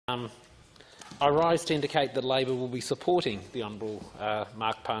I rise to indicate that Labor will be supporting the Honourable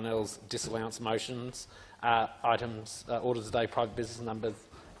Mark Parnell's disallowance motions, orders of day private business numbers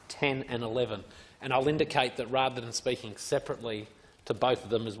 10 and 11. And I'll indicate that rather than speaking separately to both of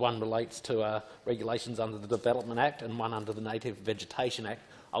them, as one relates to regulations under the Development Act and one under the Native Vegetation Act,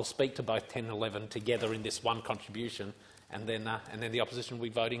 I'll speak to both 10 and 11 together in this one contribution, and then the opposition will be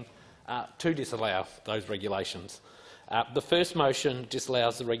voting to disallow those regulations. The first motion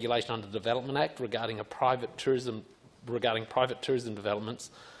disallows the regulation under the Development Act regarding private tourism developments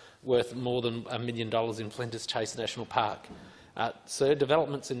worth more than $1 million in Flinders Chase National Park. Sir,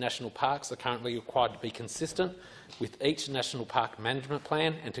 developments in national parks are currently required to be consistent with each national park management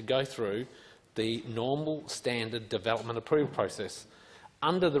plan and to go through the normal standard development approval process.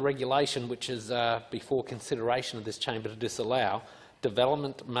 Under the regulation which is before consideration of this chamber to disallow,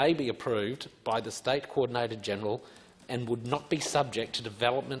 development may be approved by the State Coordinator General and would not be subject to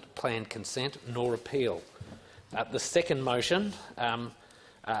development plan consent nor appeal. The second motion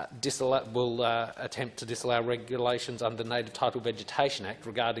will attempt to disallow regulations under the Native Title Vegetation Act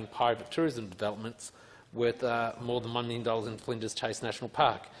regarding private tourism developments worth more than $1 million in Flinders Chase National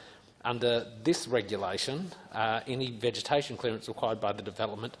Park. Under this regulation, any vegetation clearance required by the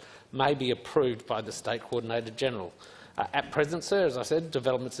development may be approved by the State Coordinator General. At present, sir, as I said,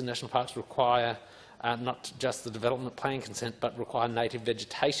 developments in national parks require not just the development plan consent, but require native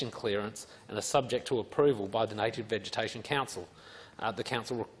vegetation clearance and are subject to approval by the Native Vegetation Council.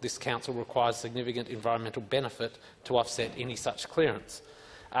 This council requires significant environmental benefit to offset any such clearance.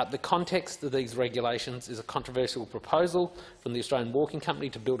 The context of these regulations is a controversial proposal from the Australian Walking Company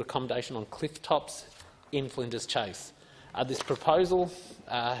to build accommodation on cliff tops in Flinders Chase. This proposal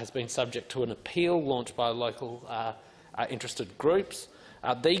has been subject to an appeal launched by local interested groups.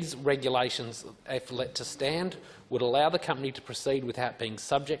 These regulations, if let to stand, would allow the company to proceed without being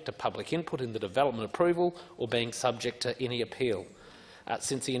subject to public input in the development approval or being subject to any appeal.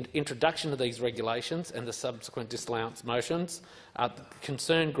 Since the introduction of these regulations and the subsequent disallowance motions,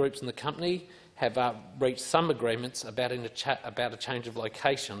 concerned groups in the company have reached some agreements about a change of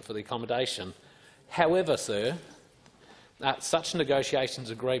location for the accommodation. However, sir, such negotiations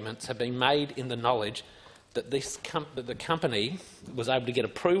agreements have been made in the knowledge that the company was able to get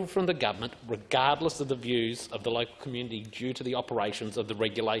approval from the government regardless of the views of the local community due to the operations of the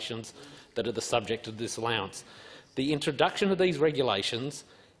regulations that are the subject of disallowance. The introduction of these regulations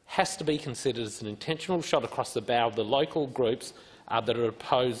has to be considered as an intentional shot across the bow of the local groups that are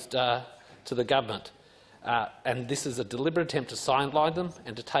opposed to the government. And this is a deliberate attempt to sideline them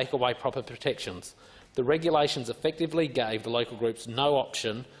and to take away proper protections. The regulations effectively gave the local groups no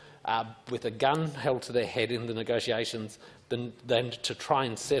option with a gun held to their head in the negotiations than to try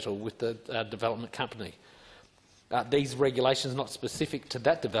and settle with the development company. These regulations are not specific to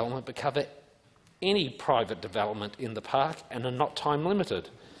that development but cover any private development in the park and are not time limited.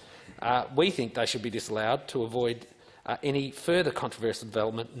 We think they should be disallowed to avoid any further controversial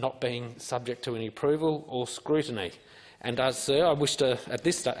development not being subject to any approval or scrutiny. And, sir, I wish to, at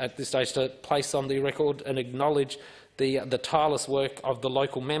this stage, to place on the record and acknowledge the tireless work of the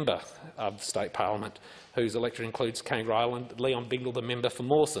local member of State Parliament, whose electorate includes Kangaroo Island, Leon Bignell, the member for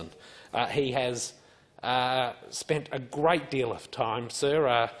Mawson. He has spent a great deal of time,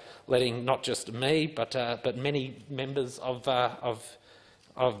 sir, letting not just me but many members of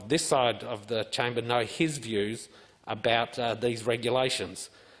this side of the chamber know his views about these regulations.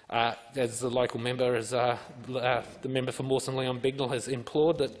 As the local member, the member for Mawson, Leon Bignell, has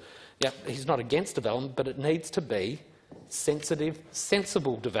implored that he's not against development, but it needs to be sensitive,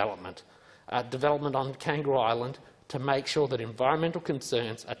 sensible development, development on Kangaroo Island to make sure that environmental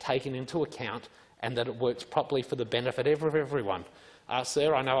concerns are taken into account and that it works properly for the benefit of everyone.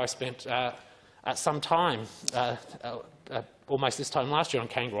 Sir, I know I spent some time, almost this time last year, on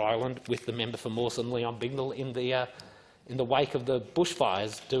Kangaroo Island with the member for Mawson, Leon Bignell, in the wake of the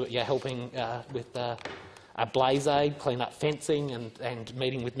bushfires, helping with a blaze aid, clean up fencing and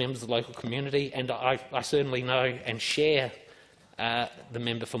meeting with members of the local community. And I certainly know and share the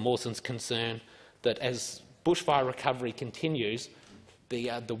member for Mawson's concern that as bushfire recovery continues,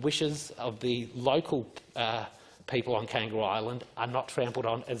 the wishes of the local people on Kangaroo Island are not trampled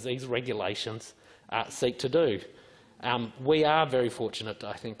on as these regulations seek to do. We are very fortunate,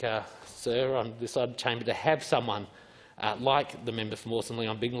 I think, sir, on this side of the chamber to have someone like the member for Mawson,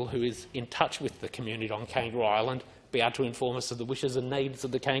 Leon Bignell, who is in touch with the community on Kangaroo Island, be able to inform us of the wishes and needs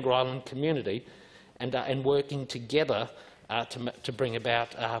of the Kangaroo Island community and working together to bring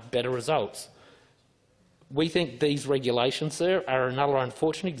about better results. We think these regulations, sir, are another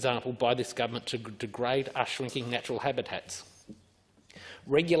unfortunate example by this government to degrade our shrinking natural habitats.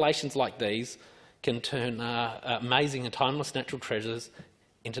 Regulations like these can turn amazing and timeless natural treasures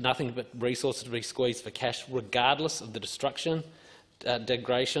into nothing but resources to be squeezed for cash, regardless of the destruction,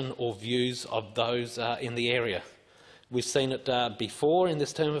 degradation or views of those in the area. We've seen it before in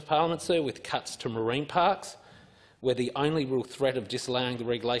this term of parliament, sir, with cuts to marine parks, where the only real threat of disallowing the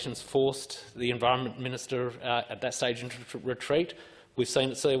regulations forced the Environment Minister at that stage into retreat. We've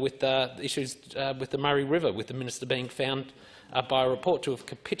seen it, sir, with issues with the Murray River, with the Minister being found by a report to have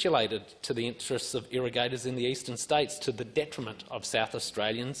capitulated to the interests of irrigators in the eastern states to the detriment of South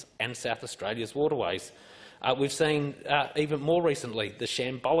Australians and South Australia's waterways. We've seen, even more recently, the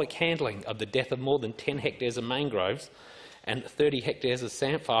shambolic handling of the death of more than 10 hectares of mangroves and 30 hectares of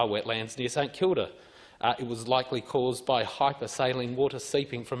samphire wetlands near St Kilda. It was likely caused by hypersaline water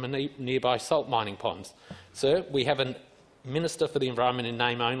seeping from nearby salt mining ponds. Sir, we have a Minister for the Environment in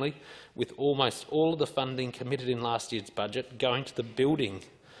name only, with almost all of the funding committed in last year's budget going to the building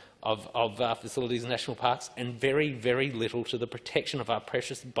of facilities and national parks, and very, very little to the protection of our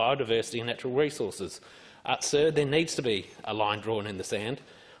precious biodiversity and natural resources. Sir, there needs to be a line drawn in the sand.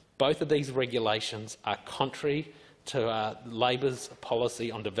 Both of these regulations are contrary to Labor's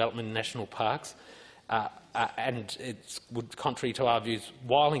policy on development in national parks, and it's contrary to our views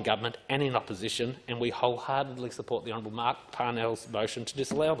while in government and in opposition, and we wholeheartedly support the Hon Mark Parnell's motion to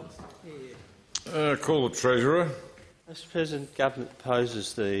disallow them. Call the Treasurer. Mr President, Government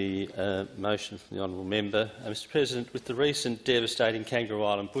opposes the motion from the honourable member. Mr President, with the recent devastating Kangaroo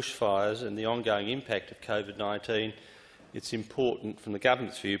Island bushfires and the ongoing impact of COVID-19, it's important from the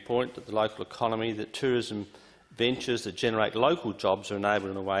Government's viewpoint that the local economy, that tourism ventures that generate local jobs are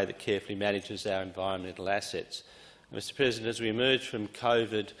enabled in a way that carefully manages our environmental assets. Mr President, as we emerge from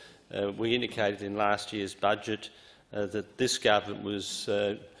COVID, we indicated in last year's budget that this government was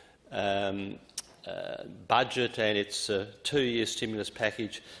budget and its two-year stimulus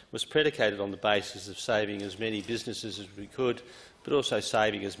package was predicated on the basis of saving as many businesses as we could, but also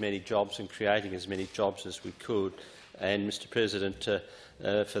saving as many jobs and creating as many jobs as we could. And, Mr President,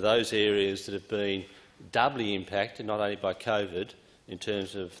 for those areas that have been doubly impacted, not only by COVID in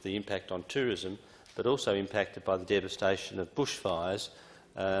terms of the impact on tourism, but also impacted by the devastation of bushfires,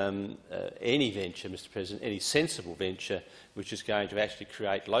 any venture, Mr President, any sensible venture which is going to actually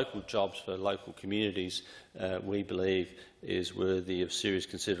create local jobs for local communities, we believe is worthy of serious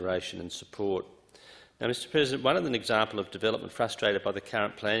consideration and support. Now, Mr President, one of an example of development frustrated by the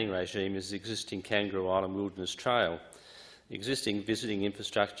current planning regime is the existing Kangaroo Island Wilderness Trail. Existing visitor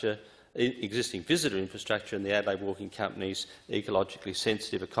infrastructure and the Adelaide Walking Company's ecologically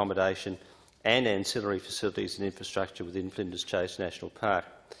sensitive accommodation and ancillary facilities and infrastructure within Flinders Chase National Park.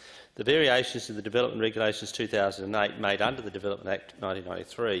 The variations in the Development Regulations 2008 made under the Development Act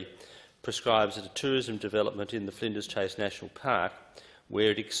 1993 prescribes that a tourism development in the Flinders Chase National Park,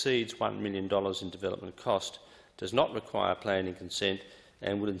 where it exceeds $1 million in development cost, does not require planning consent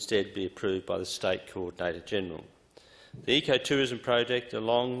and would instead be approved by the State Coordinator-General. The ecotourism project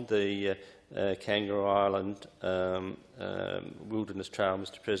along the Kangaroo Island Wilderness Trail,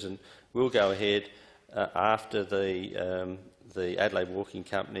 Mr President, will go ahead after the Adelaide Walking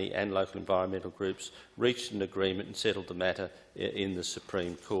Company and local environmental groups reached an agreement and settled the matter in the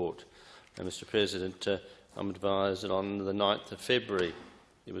Supreme Court. And, Mr President, I'm advised that on the 9th of February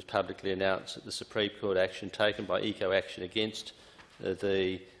it was publicly announced that the Supreme Court action taken by Eco Action against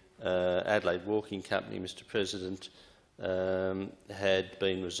the Adelaide Walking Company, Mr President, had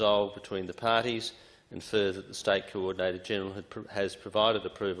been resolved between the parties, and further that the State Coordinator-General has provided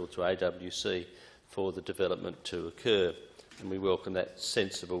approval to AWC for the development to occur. And we welcome that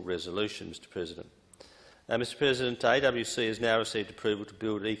sensible resolution, Mr President. Mr President, AWC has now received approval to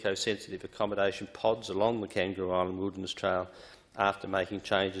build eco-sensitive accommodation pods along the Kangaroo Island Wilderness Trail after making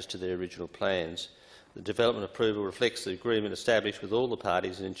changes to their original plans. The development approval reflects the agreement established with all the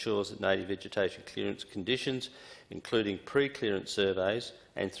parties and ensures that native vegetation clearance conditions, including pre-clearance surveys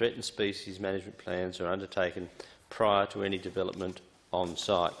and threatened species management plans, are undertaken prior to any development on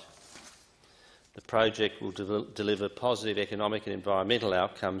site. The project will deliver positive economic and environmental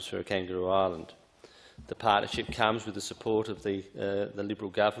outcomes for Kangaroo Island. The partnership comes with the support of the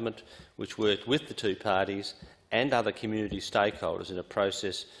Liberal government, which worked with the two parties and other community stakeholders in a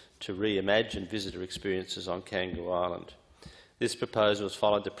process to reimagine visitor experiences on Kangaroo Island. This proposal has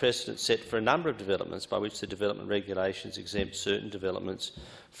followed the precedent set for a number of developments by which the development regulations exempt certain developments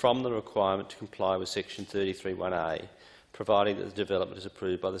from the requirement to comply with section 33(1)(a), providing that the development is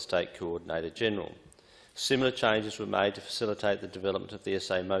approved by the State Coordinator-General. Similar changes were made to facilitate the development of the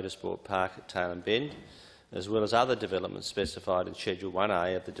SA Motorsport Park at Tailem Bend, as well as other developments specified in Schedule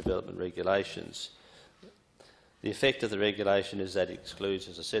 1A of the Development Regulations. The effect of the regulation is that it excludes,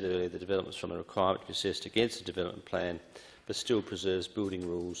 as I said earlier, the developments from a requirement to be assessed against the development plan, but still preserves building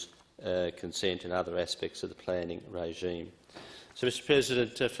rules, consent and other aspects of the planning regime. So, Mr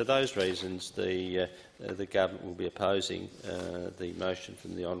President, for those reasons, the government will be opposing the motion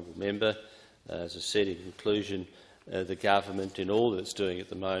from the honourable member. As I said, in conclusion, the government, in all that it's doing at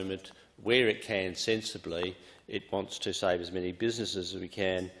the moment, where it can sensibly, it wants to save as many businesses as we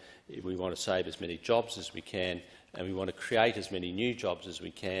can. We want to save as many jobs as we can, and we want to create as many new jobs as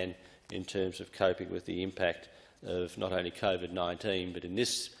we can in terms of coping with the impact of not only COVID-19, but in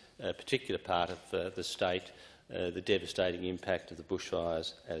this particular part of the state, the devastating impact of the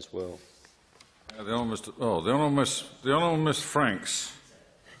bushfires as well. The Honourable Ms Franks.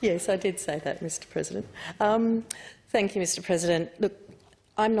 Yes, I did say that, Mr President. Thank you, Mr President. Look,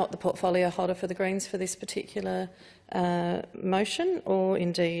 I'm not the portfolio holder for the Greens for this particular motion, or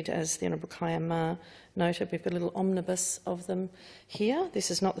indeed, as the Honourable Kayam noted, we've got a little omnibus of them here.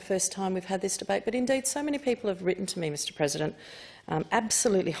 This is not the first time we've had this debate, but indeed so many people have written to me, Mr President,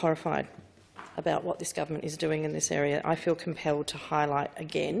 absolutely horrified about what this government is doing in this area. I feel compelled to highlight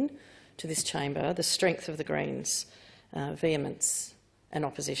again to this chamber the strength of the Greens' vehemence and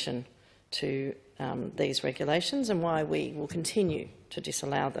opposition to these regulations, and why we will continue to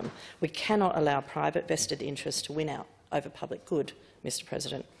disallow them. We cannot allow private vested interests to win out over public good, Mr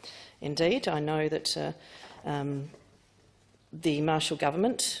President. Indeed, I know that the Marshall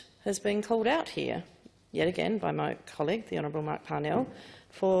government has been called out here, yet again by my colleague, the Hon Mark Parnell,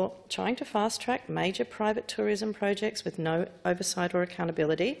 for trying to fast-track major private tourism projects with no oversight or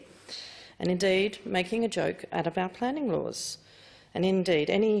accountability, and indeed making a joke out of our planning laws. And indeed,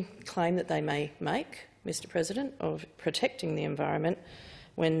 any claim that they may make, Mr President, of protecting the environment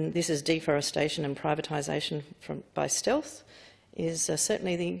when this is deforestation and privatisation by stealth is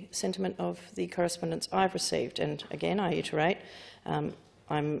certainly the sentiment of the correspondence I've received. And again, I iterate,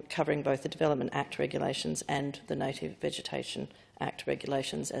 I'm covering both the Development Act regulations and the Native Vegetation Act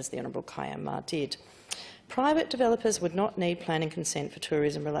regulations, as the Honourable Kayam did. Private developers would not need planning consent for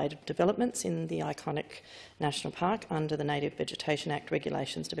tourism-related developments in the iconic national park. Under the Native Vegetation Act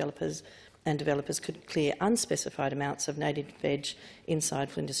regulations, developers could clear unspecified amounts of native veg inside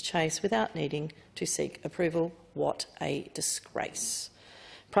Flinders Chase without needing to seek approval. What a disgrace.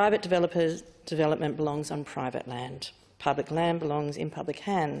 Private development belongs on private land. Public land belongs in public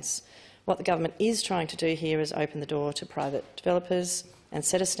hands. What the government is trying to do here is open the door to private developers and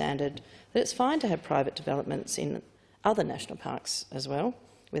set a standard that it's fine to have private developments in other national parks as well,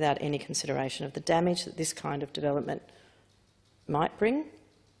 without any consideration of the damage that this kind of development might bring,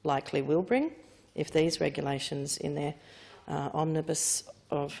 likely will bring, if these regulations in their omnibus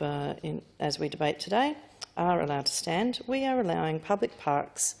as we debate today are allowed to stand. We are allowing public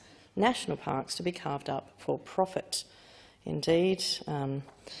parks, national parks, to be carved up for profit. Indeed,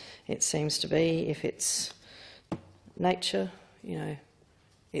 it seems to be, if it's nature,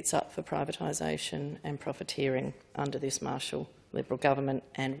 it's up for privatisation and profiteering under this Marshall Liberal government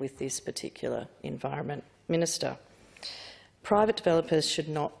and with this particular Environment Minister. Private developers should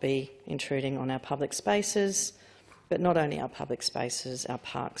not be intruding on our public spaces, but not only our public spaces, our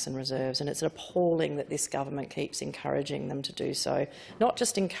parks and reserves, and it's appalling that this government keeps encouraging them to do so, not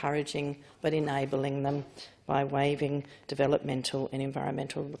just encouraging but enabling them by waiving developmental and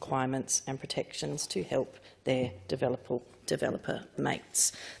environmental requirements and protections to help their developer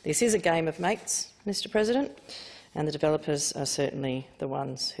mates. This is a game of mates, Mr President, and the developers are certainly the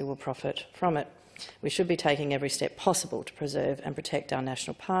ones who will profit from it. We should be taking every step possible to preserve and protect our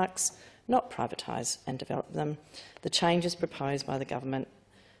national parks, not privatise and develop them. The changes proposed by the government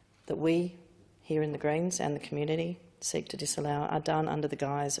that we here in the Greens and the community seek to disallow are done under the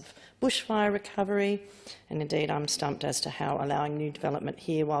guise of bushfire recovery, and indeed I'm stumped as to how allowing new development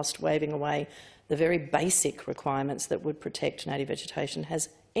here whilst waving away the very basic requirements that would protect native vegetation has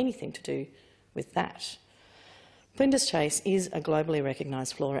anything to do with that. Flinders Chase is a globally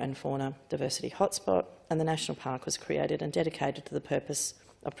recognised flora and fauna diversity hotspot, and the national park was created and dedicated to the purpose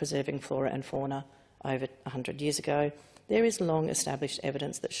of preserving flora and fauna over 100 years ago. There is long-established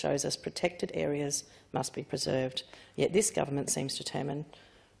evidence that shows us protected areas must be preserved, yet this government seems determined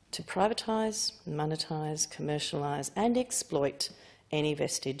to privatise, monetise, commercialise and exploit any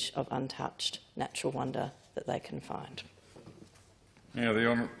vestige of untouched natural wonder that they can find. Now,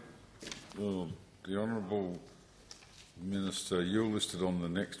 the Honourable Minister, you're listed on the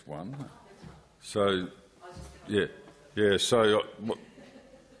next one. So, So,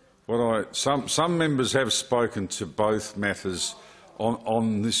 some members have spoken to both matters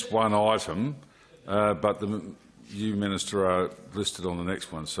on this one item, but you, Minister, are listed on the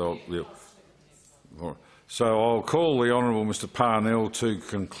next one. So, So I'll call the Honourable Mr Parnell to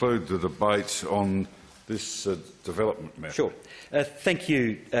conclude the debate on this development matter. Sure. Thank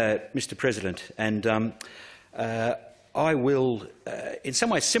you, Mr President. And I will, in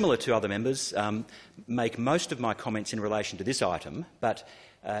some ways similar to other members, make most of my comments in relation to this item, but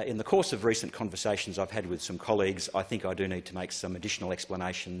in the course of recent conversations I've had with some colleagues, I think I do need to make some additional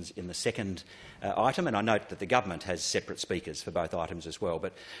explanations in the second item, and I note that the government has separate speakers for both items as well.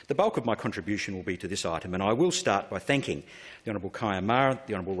 But the bulk of my contribution will be to this item, and I will start by thanking the Honourable Kaya Mara,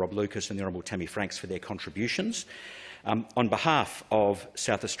 the Honourable Rob Lucas and the Honourable Tammy Franks for their contributions. On behalf of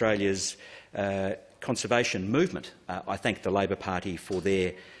South Australia's conservation movement, I thank the Labor Party for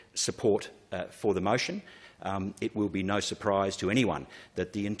their support for the motion. It will be no surprise to anyone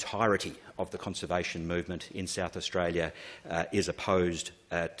that the entirety of the conservation movement in South Australia is opposed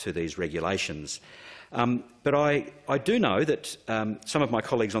to these regulations. But I do know that some of my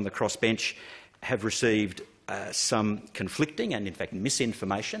colleagues on the crossbench have received some conflicting and, in fact,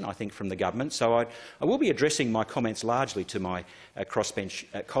 misinformation, I think, from the government. So I will be addressing my comments largely to my crossbench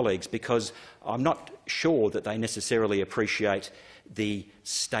colleagues, because I'm not sure that they necessarily appreciate the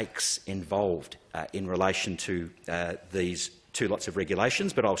stakes involved in relation to these two lots of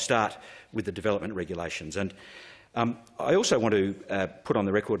regulations. But I'll start with the development regulations. And I also want to put on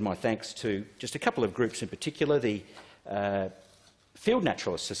the record my thanks to just a couple of groups in particular, the Field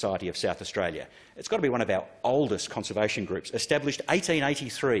Naturalist Society of South Australia. It's got to be one of our oldest conservation groups, established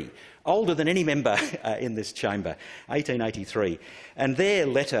 1883, older than any member in this chamber, 1883. And their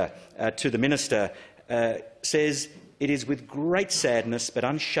letter to the Minister says, "It is with great sadness but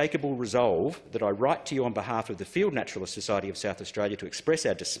unshakable resolve that I write to you on behalf of the Field Naturalist Society of South Australia to express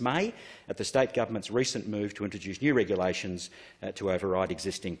our dismay at the state government's recent move to introduce new regulations to override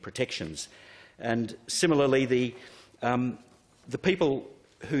existing protections." And similarly, the people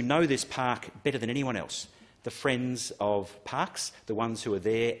who know this park better than anyone else, the Friends of Parks, the ones who are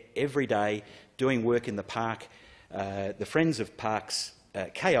there every day doing work in the park, the Friends of Parks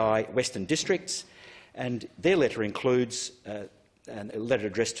KI Western Districts, and their letter includes a letter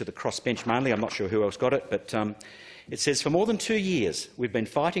addressed to the crossbench mainly. I'm not sure who else got it, but it says, "For more than 2 years, we've been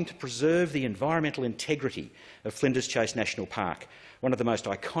fighting to preserve the environmental integrity of Flinders Chase National Park, one of the most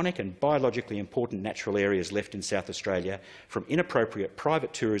iconic and biologically important natural areas left in South Australia, from inappropriate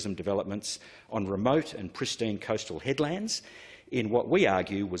private tourism developments on remote and pristine coastal headlands, in what we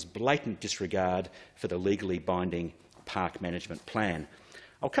argue was blatant disregard for the legally binding park management plan."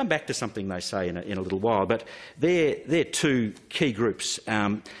 I'll come back to something they say in a little while, but they're two key groups,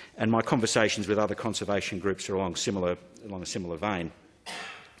 and my conversations with other conservation groups are along a similar vein.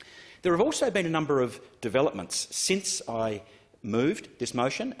 There have also been a number of developments since I moved this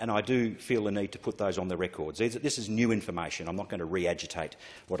motion, and I do feel the need to put those on the records. This is new information. I'm not going to re-agitate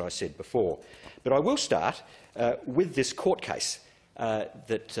what I said before. But I will start with this court case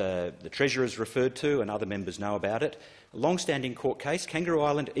that the Treasurer has referred to, and other members know about it. A long-standing court case, Kangaroo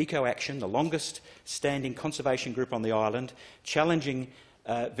Island Eco Action, the longest-standing conservation group on the island, challenging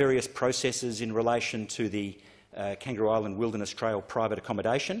various processes in relation to the Kangaroo Island Wilderness Trail private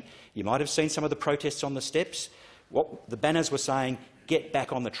accommodation. You might have seen some of the protests on the steps. What the banners were saying, "Get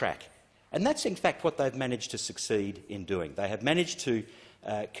back on the track." And that's in fact what they've managed to succeed in doing. They have managed to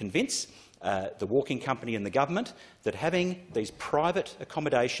convince the walking company and the government that having these private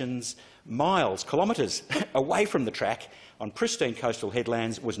accommodations miles, kilometres away from the track on pristine coastal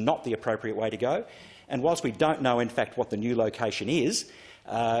headlands was not the appropriate way to go. And whilst we don't know in fact what the new location is,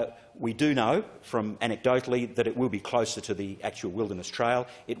 we do know from anecdotally that it will be closer to the actual wilderness trail.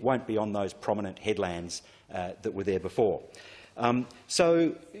 It won't be on those prominent headlands that were there before.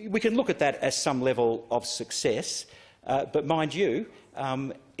 So we can look at that as some level of success, but mind you,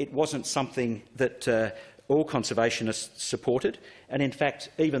 it wasn't something that all conservationists supported, and in fact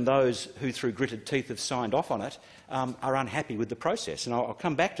even those who through gritted teeth have signed off on it are unhappy with the process. And I'll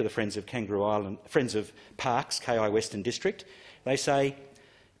come back to the Friends of Kangaroo Island, Friends of Parks, KI Western District. They say,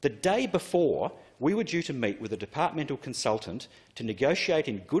 "The day before we were due to meet with a departmental consultant to negotiate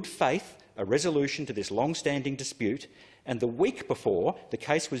in good faith a resolution to this long-standing dispute, and the week before the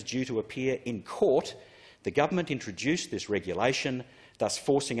case was due to appear in court, the government introduced this regulation, thus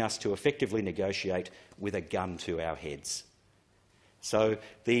forcing us to effectively negotiate with a gun to our heads." So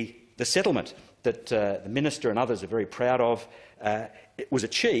the settlement that the Minister and others are very proud of it was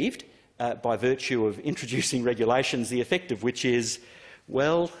achieved by virtue of introducing regulations, the effect of which is,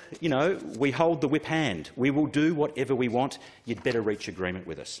 well, you know, we hold the whip hand. We will do whatever we want. You'd better reach agreement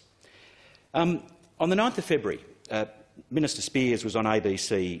with us. On the 9th of February, Minister Spears was on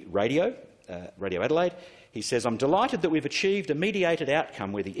ABC radio Radio Adelaide. He says, "I'm delighted that we've achieved a mediated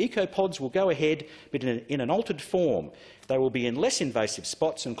outcome where the ecopods will go ahead, but in an altered form. They will be in less invasive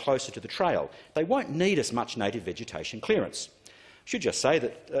spots and closer to the trail. They won't need as much native vegetation clearance." I should just say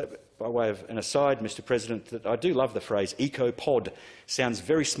that, by way of an aside, Mr President, that I do love the phrase ecopod. Sounds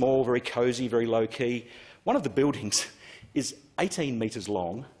very small, very cosy, very low-key. One of the buildings is 18 metres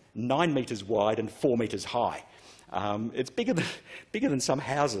long, 9 metres wide and 4 metres high. It's bigger than some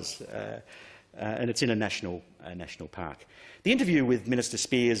houses, and it's in a national park. The interview with Minister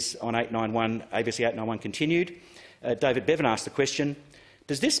Spears on ABC 891 continued. David Bevan asked the question,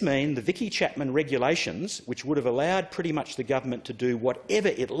 "Does this mean the Vicky Chapman regulations, which would have allowed pretty much the government to do whatever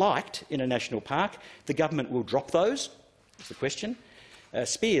it liked in a national park, the government will drop those?" That's the question.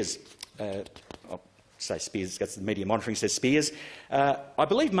 Spears, I'll say Spears, that's the media monitoring, says Spears, "I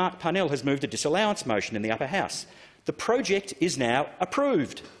believe Mark Parnell has moved a disallowance motion in the upper house. The project is now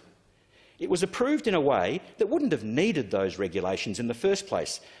approved. It was approved in a way that wouldn't have needed those regulations in the first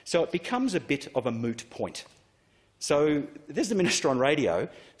place, so it becomes a bit of a moot point." So there's the Minister on radio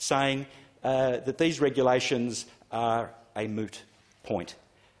saying that these regulations are a moot point,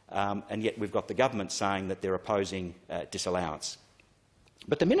 and yet we've got the government saying that they're opposing disallowance.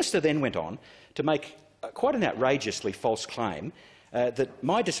 But the Minister then went on to make quite an outrageously false claim that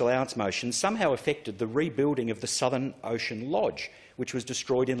my disallowance motion somehow affected the rebuilding of the Southern Ocean Lodge, which was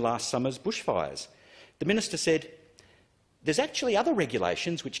destroyed in last summer's bushfires. The Minister said, "There's actually other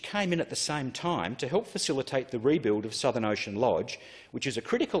regulations which came in at the same time to help facilitate the rebuild of Southern Ocean Lodge, which is a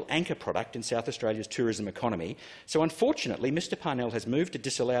critical anchor product in South Australia's tourism economy. So unfortunately, Mr Parnell has moved to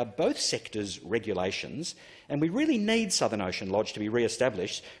disallow both sectors' regulations, and we really need Southern Ocean Lodge to be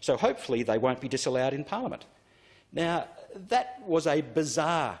re-established, so hopefully they won't be disallowed in Parliament." Now, that was a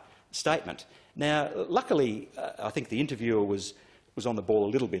bizarre statement. Now, luckily, I think the interviewer was on the ball a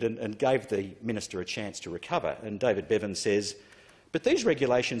little bit and gave the Minister a chance to recover. And David Bevan says, "But these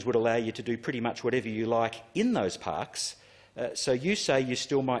regulations would allow you to do pretty much whatever you like in those parks. So you say you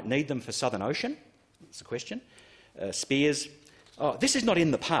still might need them for Southern Ocean?" That's the question. Spears, "Oh, this is not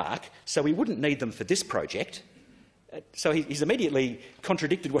in the park, so we wouldn't need them for this project." So he's immediately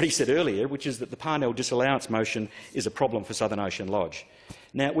contradicted what he said earlier, which is that the Parnell disallowance motion is a problem for Southern Ocean Lodge.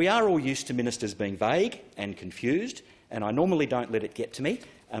 Now, we are all used to ministers being vague and confused, and I normally don't let it get to me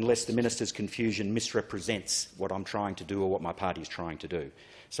unless the minister's confusion misrepresents what I'm trying to do or what my party is trying to do.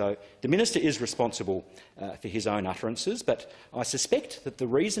 So the minister is responsible for his own utterances, but I suspect that the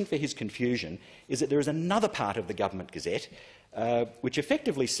reason for his confusion is that there is another part of the Government Gazette which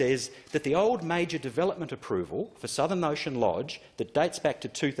effectively says that the old major development approval for Southern Ocean Lodge that dates back to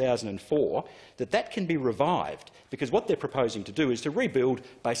 2004, that can be revived, because what they're proposing to do is to rebuild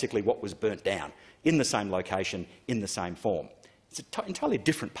basically what was burnt down in the same location, in the same form. It's an entirely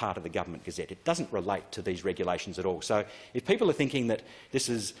different part of the Government Gazette. It doesn't relate to these regulations at all. So if people are thinking that this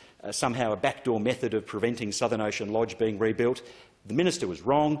is somehow a backdoor method of preventing Southern Ocean Lodge being rebuilt, the minister was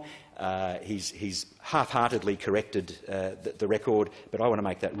wrong. He's half-heartedly corrected the record, but I want to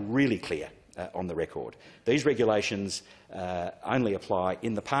make that really clear on the record. These regulations only apply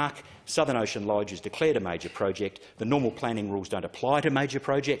in the park. Southern Ocean Lodge is declared a major project. The normal planning rules don't apply to major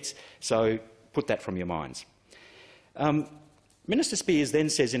projects, so put that from your minds. Minister Spears then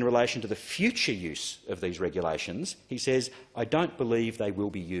says, in relation to the future use of these regulations, he says, "I don't believe they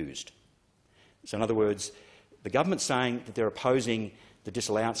will be used." So in other words, the government's saying that they're opposing the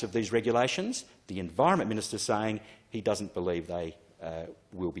disallowance of these regulations. The Environment Minister is saying he doesn't believe they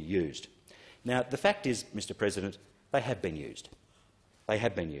will be used. Now, the fact is, Mr President, they have been used. They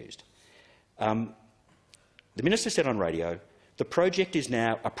have been used. The Minister said on radio, "The project is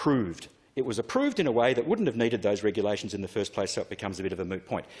now approved." It was approved in a way that wouldn't have needed those regulations in the first place, so it becomes a bit of a moot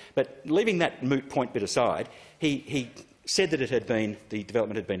point. But leaving that moot point bit aside, he said that the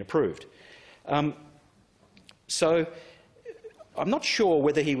development had been approved. So I'm not sure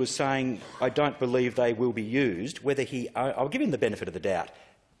whether he was saying, "I don't believe they will be used," whether I'll give him the benefit of the doubt.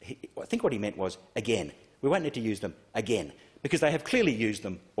 I think what he meant was, again. We won't need to use them again, because they have clearly used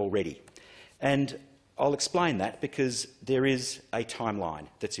them already. And I'll explain that because there is a timeline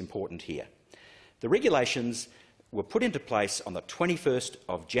that's important here. The regulations were put into place on the 21st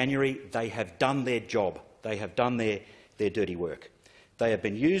of January. They have done their job. They have done their dirty work. They have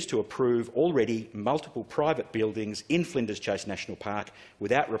been used to approve already multiple private buildings in Flinders Chase National Park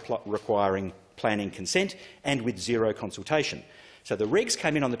without requiring planning consent and with zero consultation. So the regs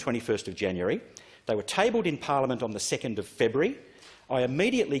came in on the 21st of January. They were tabled in Parliament on the 2nd of February. I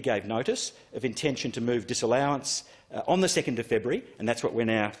immediately gave notice of intention to move disallowance on the 2nd of February, and that's what we're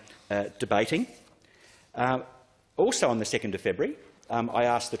now debating. Also on the 2nd of February, I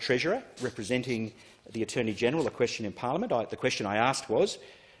asked the Treasurer, representing the Attorney-General, a question in Parliament. The question I asked was,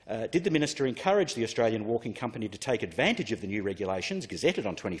 did the Minister encourage the Australian Walking Company to take advantage of the new regulations, gazetted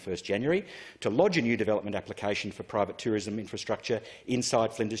on 21st January, to lodge a new development application for private tourism infrastructure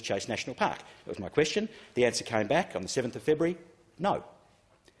inside Flinders Chase National Park? That was my question. The answer came back on the 7th of February, no.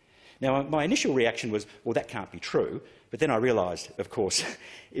 Now, my initial reaction was, well, that can't be true, but then I realised, of course,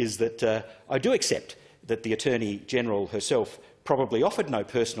 is that I do accept that the Attorney-General herself probably offered no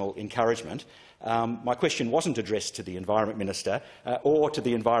personal encouragement. My question wasn't addressed to the Environment Minister or to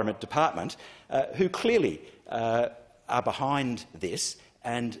the Environment Department, who clearly are behind this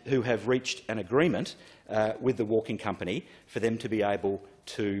and who have reached an agreement with the Walking Company for them to be able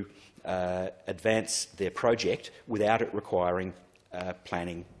to advance their project without it requiring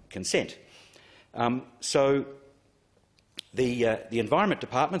planning consent. So the Environment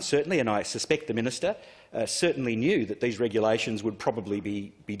Department certainly, and I suspect the Minister, certainly knew that these regulations would probably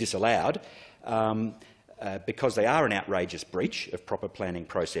be disallowed because they are an outrageous breach of proper planning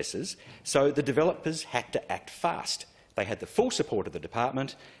processes. So the developers had to act fast. They had the full support of the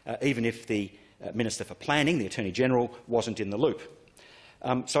department, even if the Minister for Planning, the Attorney-General, wasn't in the loop.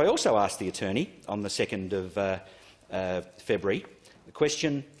 So I also asked the Attorney on the 2nd of February the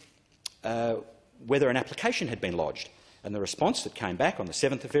question whether an application had been lodged, and the response that came back on the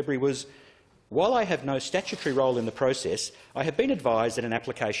 7th of February was, while I have no statutory role in the process, I have been advised that an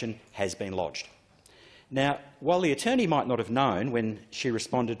application has been lodged. Now, while the Attorney might not have known when she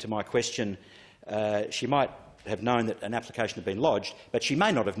responded to my question, she might have known that an application had been lodged, but she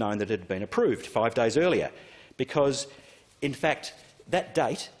may not have known that it had been approved 5 days earlier, because, in fact, that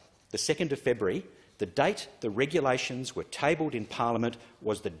date, the 2nd of February, the date the regulations were tabled in Parliament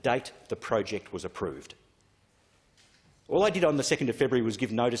was the date the project was approved. All I did on the 2nd of February was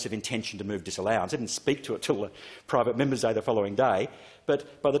give notice of intention to move disallowance. I didn't speak to it till the private members' day the following day.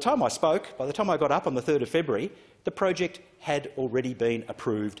 But by the time I spoke, by the time I got up on the 3rd of February, the project had already been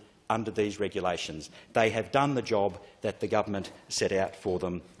approved under these regulations. They have done the job that the government set out for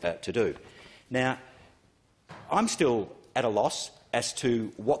them to do. Now, I'm still at a loss as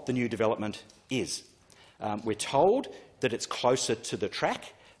to what the new development is. We're told that it's closer to the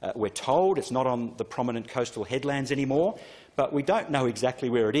track. We're told it's not on the prominent coastal headlands anymore, but we don't know exactly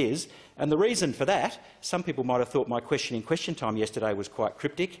where it is. And the reason for that, some people might have thought my question in question time yesterday was quite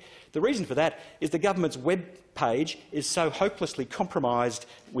cryptic. The reason for that is the government's web page is so hopelessly compromised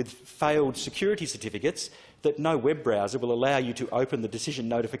with failed security certificates that no web browser will allow you to open the decision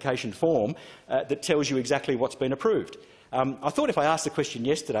notification form that tells you exactly what's been approved. I thought if I asked the question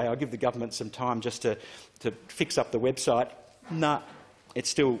yesterday, I'd give the government some time just to fix up the website. No. It's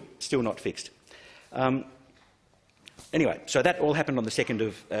still not fixed. Anyway, so that all happened on the 2nd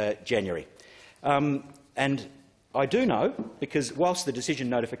of January. And I do know, because whilst the decision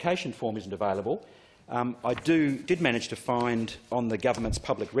notification form isn't available, I did manage to find on the government's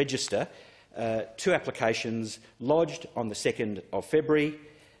public register 2 applications lodged on the 2nd of February,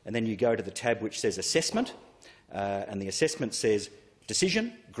 and then you go to the tab which says assessment, and the assessment says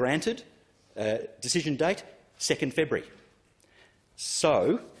decision granted, decision date 2nd February.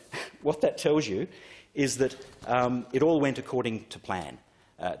 So, what that tells you is that it all went according to plan.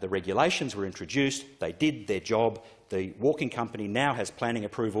 The regulations were introduced, they did their job. The Walking Company now has planning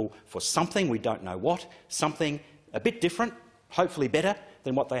approval for something, we don't know what, something a bit different, hopefully better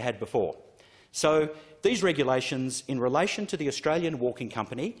than what they had before. So, these regulations, in relation to the Australian Walking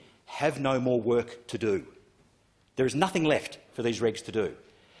Company, have no more work to do. There is nothing left for these regs to do.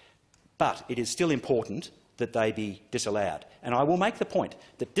 But it is still important that they be disallowed. And I will make the point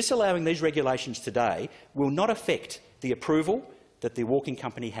that disallowing these regulations today will not affect the approval that the Walking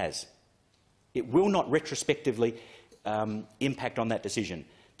Company has. It will not retrospectively impact on that decision.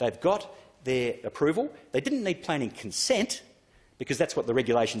 They've got their approval. They didn't need planning consent, because that's what the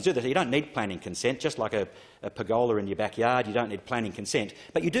regulations do. You don't need planning consent, just like a pergola in your backyard. You don't need planning consent.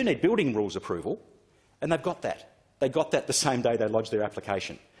 But you do need building rules approval, and they've got that. They got that the same day they lodged their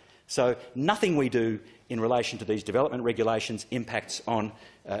application. So nothing we do in relation to these development regulations impacts on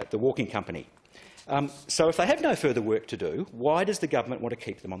the Walking Company. So if they have no further work to do, why does the government want to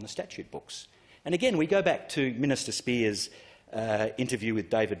keep them on the statute books? And again, we go back to Minister Spear's interview with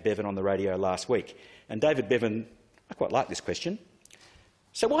David Bevan on the radio last week. And David Bevan, I quite like this question.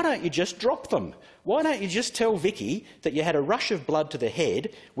 So why don't you just drop them? Why don't you just tell Vicky that you had a rush of blood to the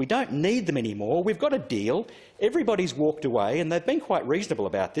head, we don't need them anymore, we've got a deal, everybody's walked away and they've been quite reasonable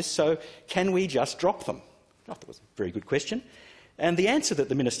about this, so can we just drop them? I thought it was a very good question. And the answer that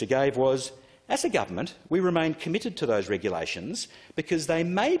the minister gave was, as a government, we remain committed to those regulations because they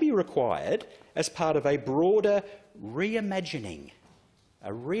may be required as part of a broader reimagining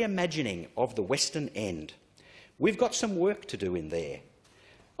a reimagining of the Western End. We've got some work to do in there.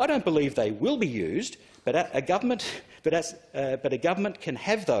 I don't believe they will be used, but a government can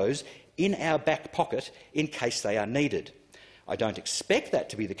have those in our back pocket in case they are needed. I don't expect that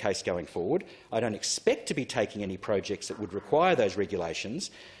to be the case going forward. I don't expect to be taking any projects that would require those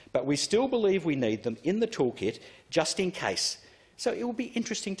regulations, but we still believe we need them in the toolkit just in case. So it will be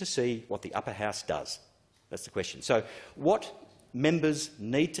interesting to see what the upper house does. That's the question. So what members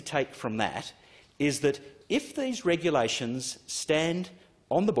need to take from that is that if these regulations stand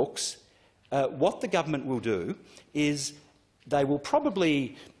on the books, what the government will do is they will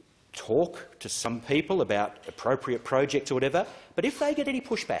probably talk to some people about appropriate projects or whatever, but if they get any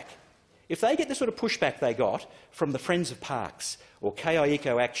pushback, if they get the sort of pushback they got from the Friends of Parks or KI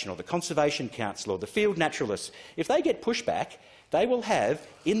Eco Action or the Conservation Council or the Field Naturalists, if they get pushback, they will have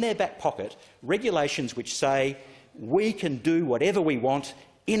in their back pocket regulations which say we can do whatever we want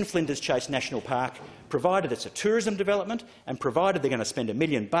in Flinders Chase National Park, provided it's a tourism development and provided they're going to spend $1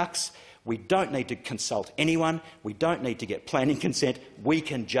 million. We don't need to consult anyone. We don't need to get planning consent. We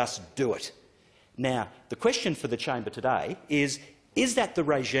can just do it. Now, the question for the chamber today is that the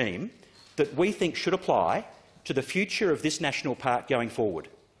regime that we think should apply to the future of this national park going forward?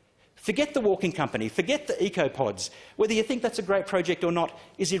 Forget the walking company, forget the eco-pods. Whether you think that's a great project or not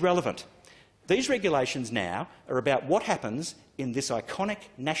is irrelevant. These regulations now are about what happens in this iconic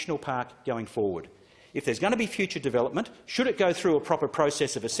national park going forward. If there's going to be future development, should it go through a proper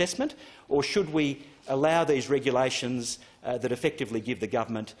process of assessment, or should we allow these regulations that effectively give the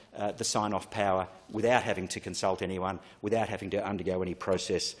government the sign-off power without having to consult anyone, without having to undergo any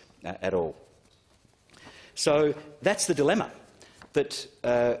process at all? So that's the dilemma that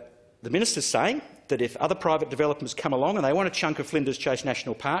the minister's saying, that if other private developers come along and they want a chunk of Flinders Chase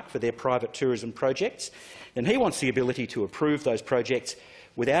National Park for their private tourism projects, then he wants the ability to approve those projects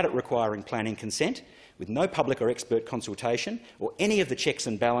without it requiring planning consent, with no public or expert consultation, or any of the checks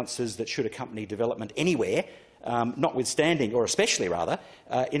and balances that should accompany development anywhere, notwithstanding, or especially rather,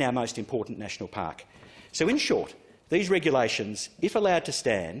 in our most important national park. So in short, these regulations, if allowed to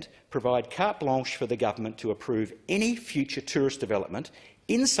stand, provide carte blanche for the government to approve any future tourist development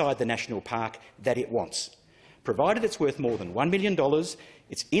inside the national park that it wants. Provided it's worth more than $1 million,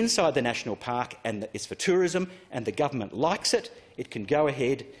 it's inside the national park and it's for tourism, and the government likes it, it can go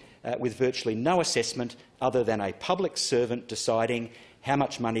ahead with virtually no assessment other than a public servant deciding how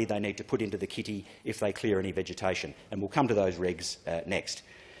much money they need to put into the kitty if they clear any vegetation. And we'll come to those regs next.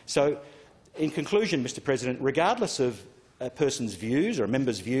 So, in conclusion, Mr President, regardless of a person's views or a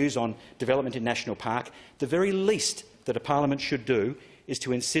member's views on development in National Park, the very least that a parliament should do is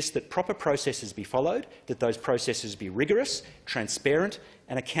to insist that proper processes be followed, that those processes be rigorous, transparent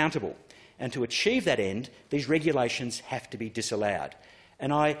and accountable. And to achieve that end, these regulations have to be disallowed.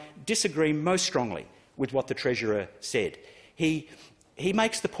 And I disagree most strongly with what the Treasurer said. He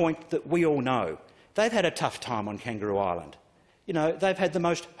makes the point that we all know. They've had a tough time on Kangaroo Island. You know, they've had the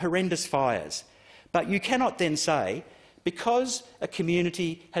most horrendous fires. But you cannot then say, because a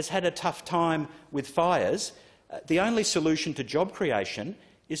community has had a tough time with fires, the only solution to job creation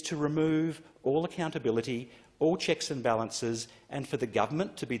is to remove all accountability, all checks and balances, and for the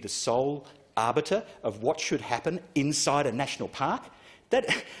government to be the sole arbiter of what should happen inside a national park.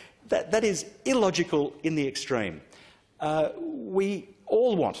 That is illogical in the extreme. We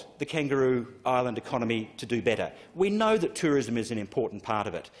all want the Kangaroo Island economy to do better. We know that tourism is an important part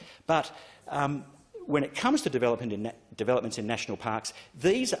of it. But when it comes to developments in national parks,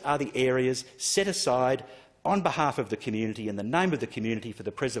 these are the areas set aside on behalf of the community, in the name of the community, for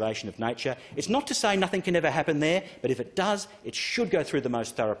the preservation of nature. It's not to say nothing can ever happen there, but if it does, it should go through the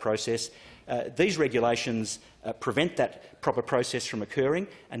most thorough process. These regulations prevent that proper process from occurring,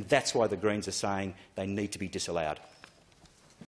 and that's why the Greens are saying they need to be disallowed.